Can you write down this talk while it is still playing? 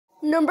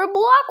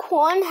Numberblock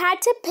 1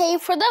 had to pay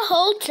for the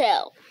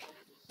hotel.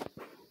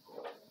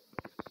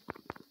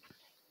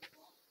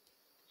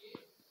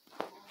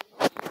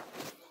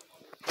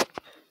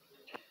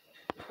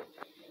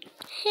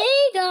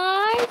 Hey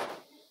guys,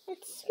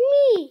 it's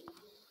me,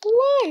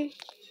 1.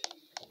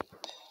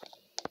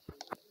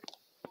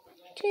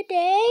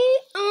 Today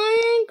I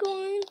am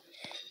going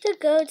to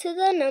go to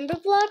the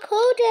Numberblock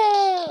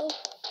hotel.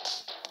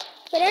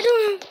 But I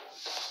don't have...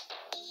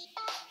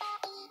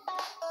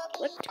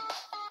 What?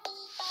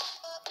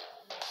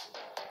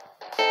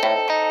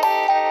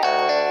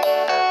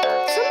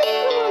 Somebody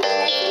come on,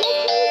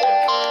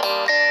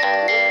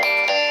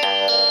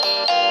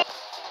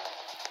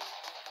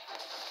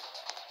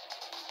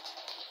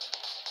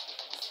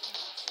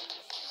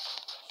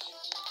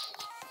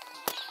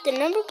 the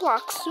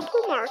Numberblock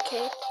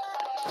supermarket.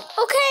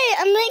 Okay,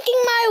 I'm making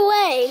my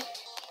way.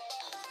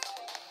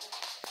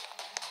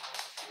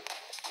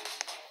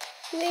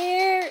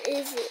 Where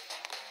is it?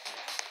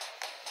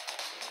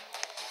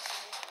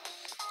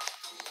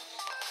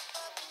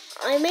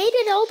 I made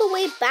it all the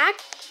way back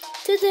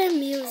to the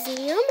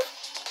museum.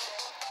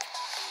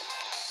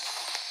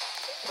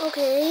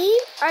 Okay,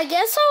 I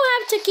guess I'll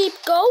have to keep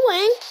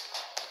going.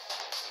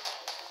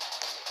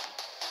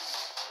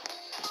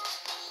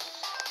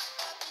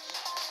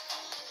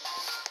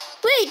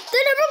 Wait, the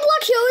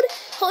Numberblock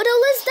hotel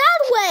is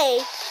that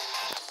way.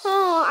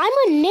 Oh, I'm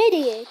an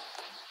idiot.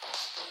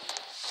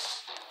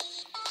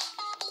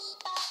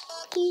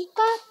 Beep,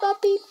 bop,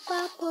 bop, beep,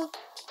 bop, bop.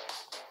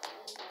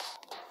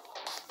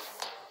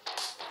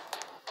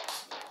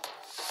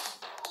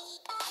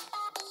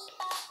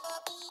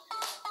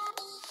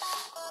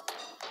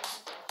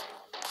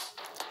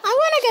 I'm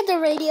gonna get the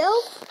radio.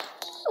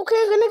 Okay,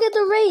 I'm gonna get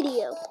the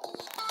radio.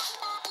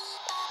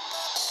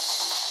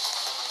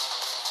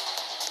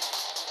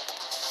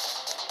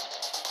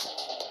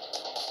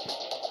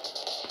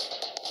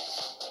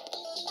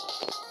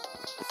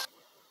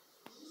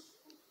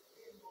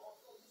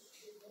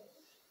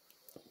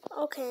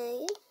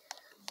 Okay.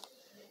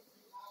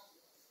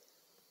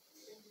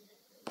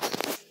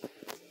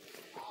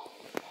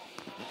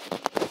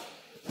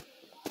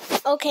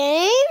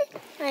 Okay,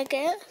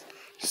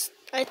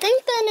 I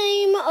think the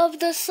name of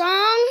the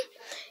song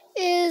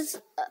is,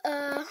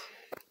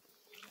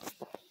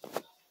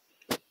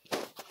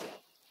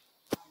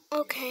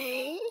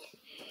 okay.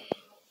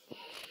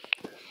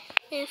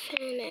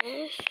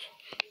 FNF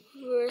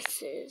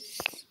versus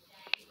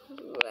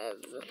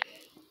Rev.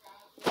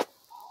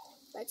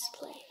 Let's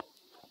play.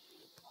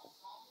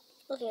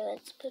 Okay,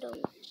 let's put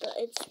on the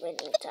It's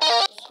Raining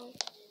title.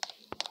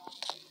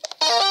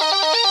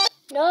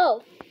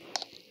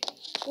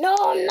 No,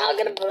 I'm not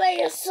gonna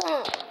play a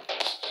song.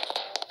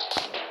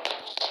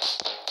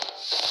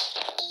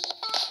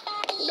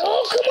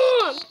 No, come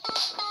on.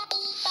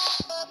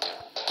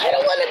 I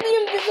don't want to be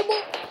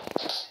invisible.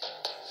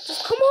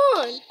 Just come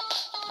on.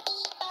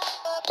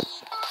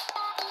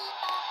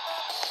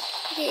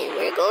 Okay,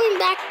 we're going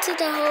back to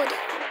the hotel.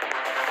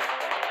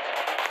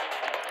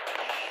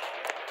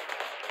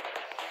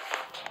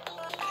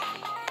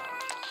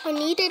 I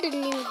needed a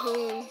new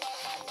home.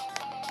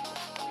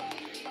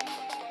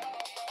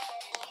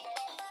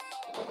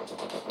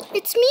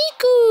 It's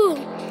Miku!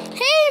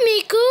 Hey,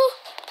 Miku!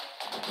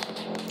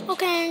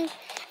 Okay,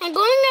 I'm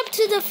going up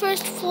to the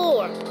first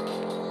floor.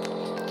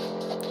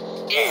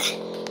 Ugh.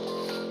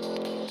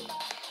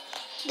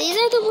 These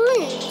are the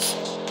rooms.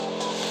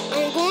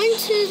 I'm going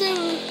to the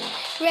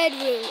red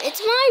room.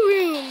 It's my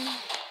room.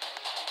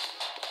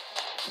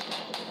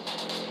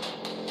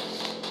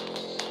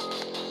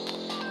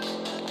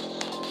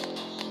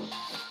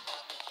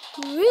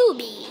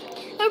 Ruby.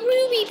 A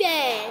ruby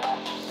bed.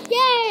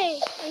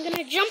 Yay! I'm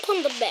gonna jump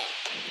on the bed.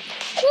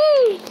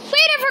 Woo!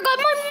 Wait, I forgot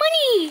my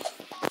money!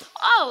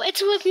 Oh,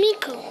 it's with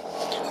Miku.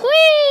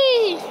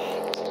 Whee!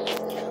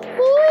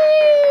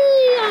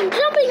 Whee! I'm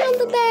jumping on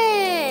the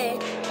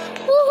bed.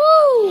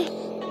 Woohoo!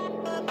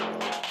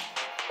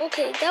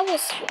 Okay, that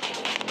was fun.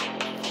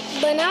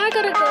 But now I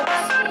gotta go to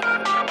sleep.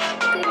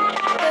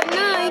 Good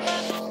night.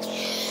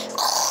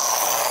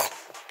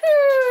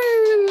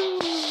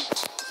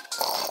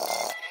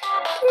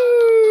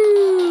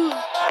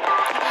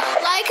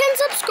 Like and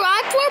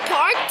subscribe for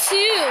part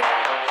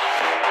 2.